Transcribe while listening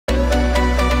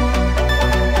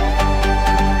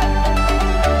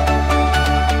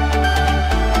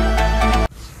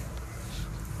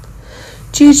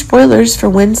HGH spoilers for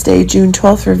Wednesday, June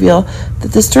 12th reveal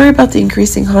that the story about the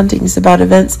increasing hauntings about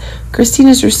events Christine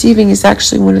is receiving is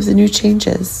actually one of the new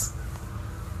changes.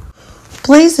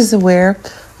 Blaze is aware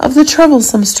of the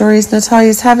troublesome stories Natalia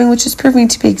is having, which is proving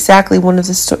to be exactly one of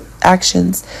the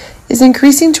actions, is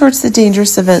increasing towards the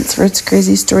dangerous events for its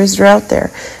crazy stories that are out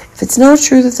there. If it's now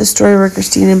true that the story where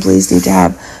Christine and Blaze need to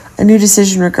have a new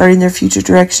decision regarding their future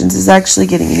directions is actually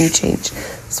getting a new change.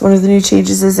 So one of the new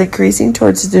changes is increasing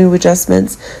towards the new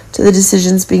adjustments to the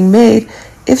decisions being made.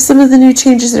 If some of the new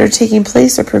changes that are taking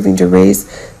place are proving to raise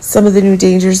some of the new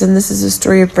dangers, then this is a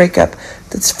story of breakup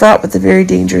that's fraught with the very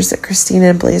dangers that Christina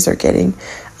and Blaze are getting.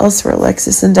 Elsewhere,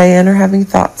 Alexis and Diane are having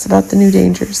thoughts about the new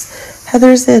dangers.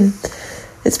 Heather's in.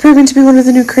 It's proving to be one of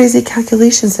the new crazy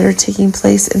calculations that are taking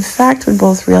place. In fact, when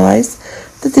both realize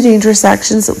that the dangerous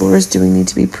actions that Laura's doing need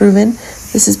to be proven,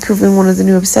 this is proving one of the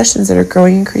new obsessions that are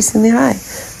growing increasingly high.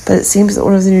 But it seems that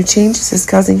one of the new changes is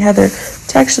causing Heather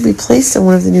to actually be placed in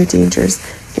one of the new dangers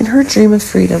in her dream of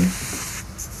freedom.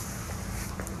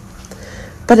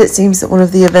 But it seems that one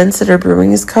of the events that are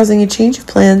brewing is causing a change of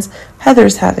plans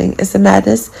Heather's having. As the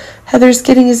madness Heather's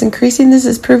getting is increasing, this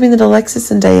is proving that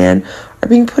Alexis and Diane are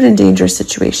being put in dangerous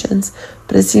situations.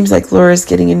 But it seems like Laura's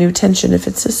getting a new tension. If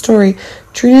it's a story,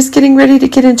 Trina's getting ready to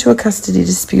get into a custody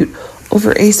dispute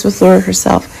over Ace with Laura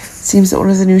herself. It seems that one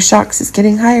of the new shocks is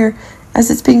getting higher, as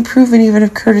it's being proven even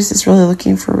if Curtis is really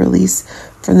looking for release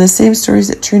from the same stories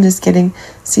that Trina's getting.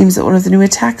 Seems that one of the new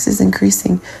attacks is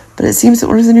increasing, but it seems that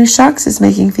one of the new shocks is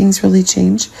making things really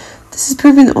change. This is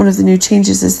proving that one of the new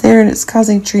changes is there, and it's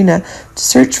causing Trina to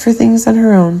search for things on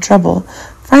her own. Trouble.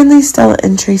 Finally, Stella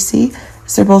and Tracy,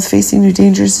 as they're both facing new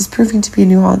dangers, is proving to be a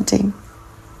new haunting.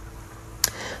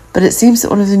 But it seems that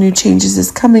one of the new changes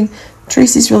is coming.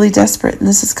 Tracy's really desperate, and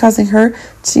this is causing her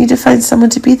to need to find someone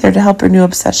to be there to help her new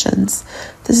obsessions.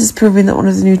 This is proving that one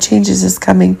of the new changes is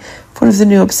coming. If one of the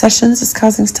new obsessions is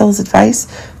causing Stella's advice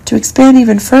to expand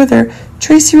even further,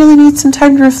 Tracy really needs some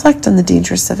time to reflect on the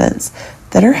dangerous events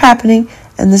that are happening,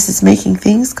 and this is making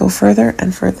things go further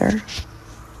and further.